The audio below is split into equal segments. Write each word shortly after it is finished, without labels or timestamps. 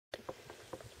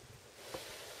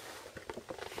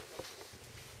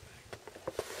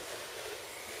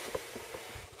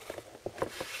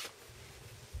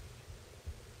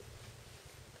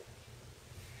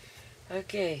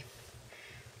Okay,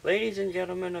 ladies and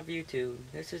gentlemen of YouTube,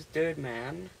 this is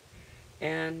Dirtman,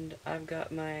 and I've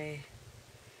got my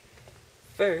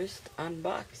first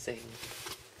unboxing,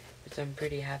 which I'm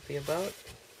pretty happy about.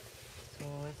 So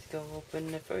let's go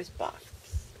open the first box.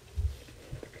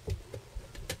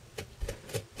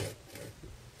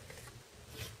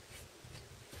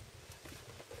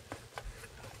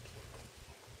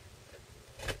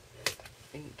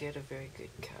 Didn't get a very good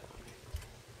cut on it.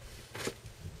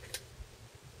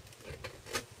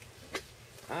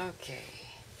 Okay.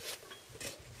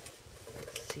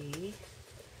 Let's see.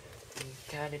 We've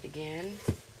got it again.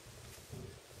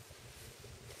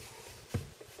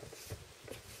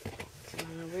 Come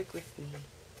on, work with me.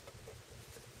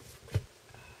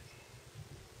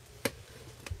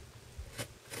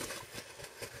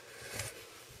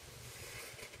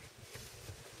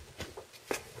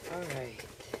 Alright.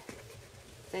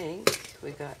 I think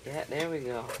we got, yeah, there we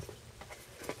go.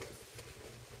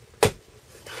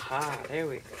 Ah, there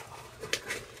we go.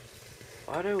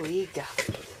 What do we got?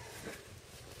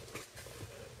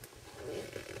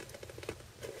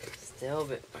 Still a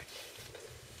bit much.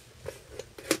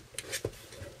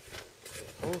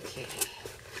 Okay.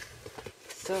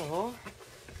 So,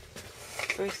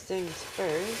 first things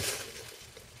first.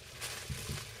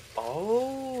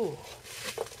 Oh!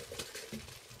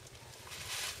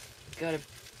 Got a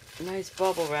nice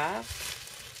bubble wrap.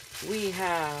 We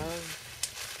have...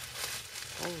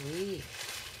 Holy.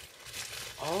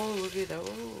 Oh, look at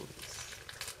those.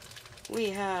 We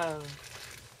have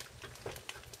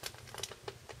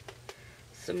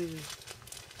some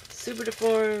super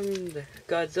deformed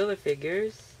Godzilla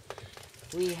figures.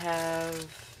 We have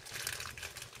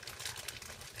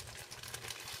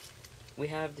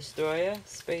Destroyer,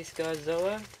 Space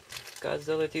Godzilla,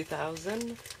 Godzilla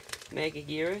 2000,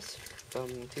 Megaguirus from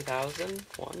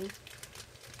 2001,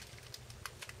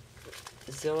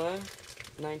 Zilla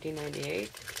 1998,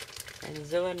 and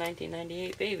Zilla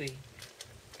 1998 Baby.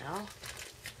 Now,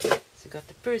 so we got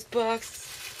the first box.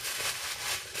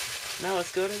 Now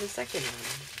let's go to the second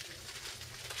one.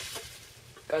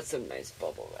 Got some nice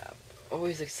bubble wrap.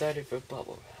 Always excited for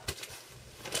bubble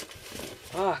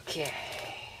wrap. Okay.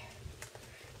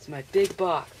 It's my big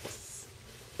box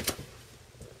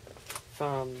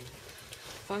from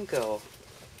Funko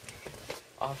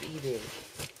off eBay.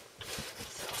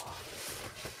 So,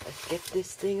 let's get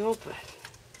this thing open.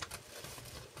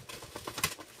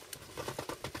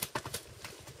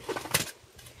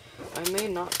 I may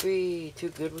not be too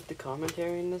good with the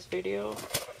commentary in this video,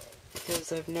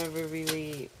 because I've never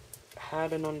really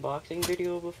had an unboxing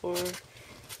video before.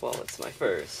 Well, it's my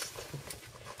first.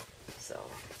 So,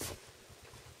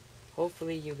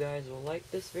 hopefully you guys will like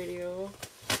this video.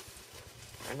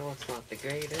 I know it's not the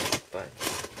greatest, but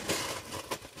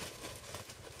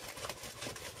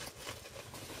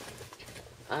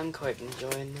I'm quite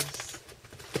enjoying this.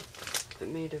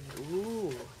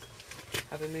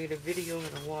 Haven't made a video in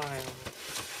a while,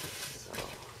 so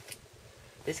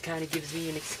this kind of gives me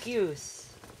an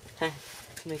excuse to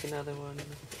make another one.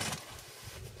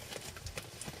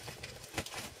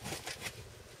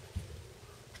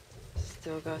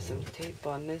 Still got some tape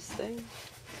on this thing.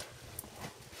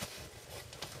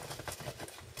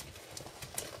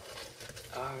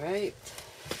 Alright,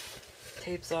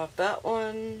 tape's off that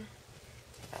one,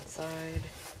 that side,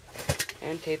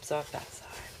 and tape's off that side.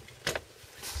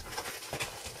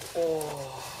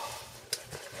 Oh.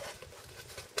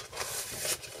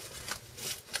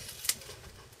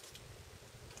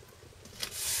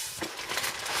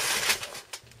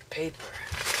 Paper.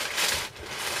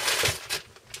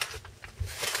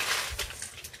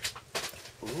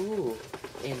 Ooh,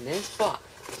 in this box,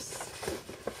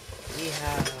 we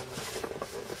have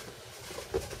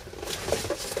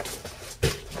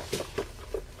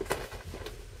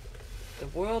the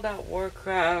World at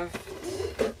Warcraft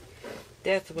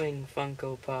Deathwing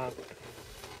Funko Pop.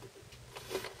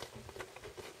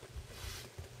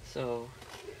 So,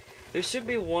 there should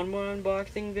be one more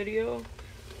unboxing video.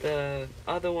 The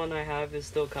other one I have is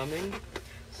still coming.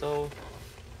 So,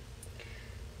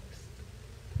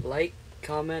 like,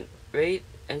 comment, rate,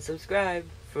 and subscribe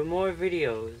for more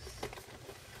videos.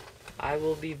 I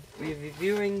will be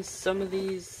reviewing some of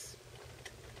these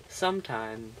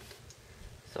sometime.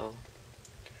 So,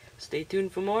 stay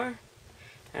tuned for more.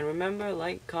 And remember,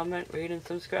 like, comment, rate, and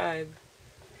subscribe.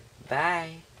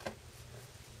 Bye.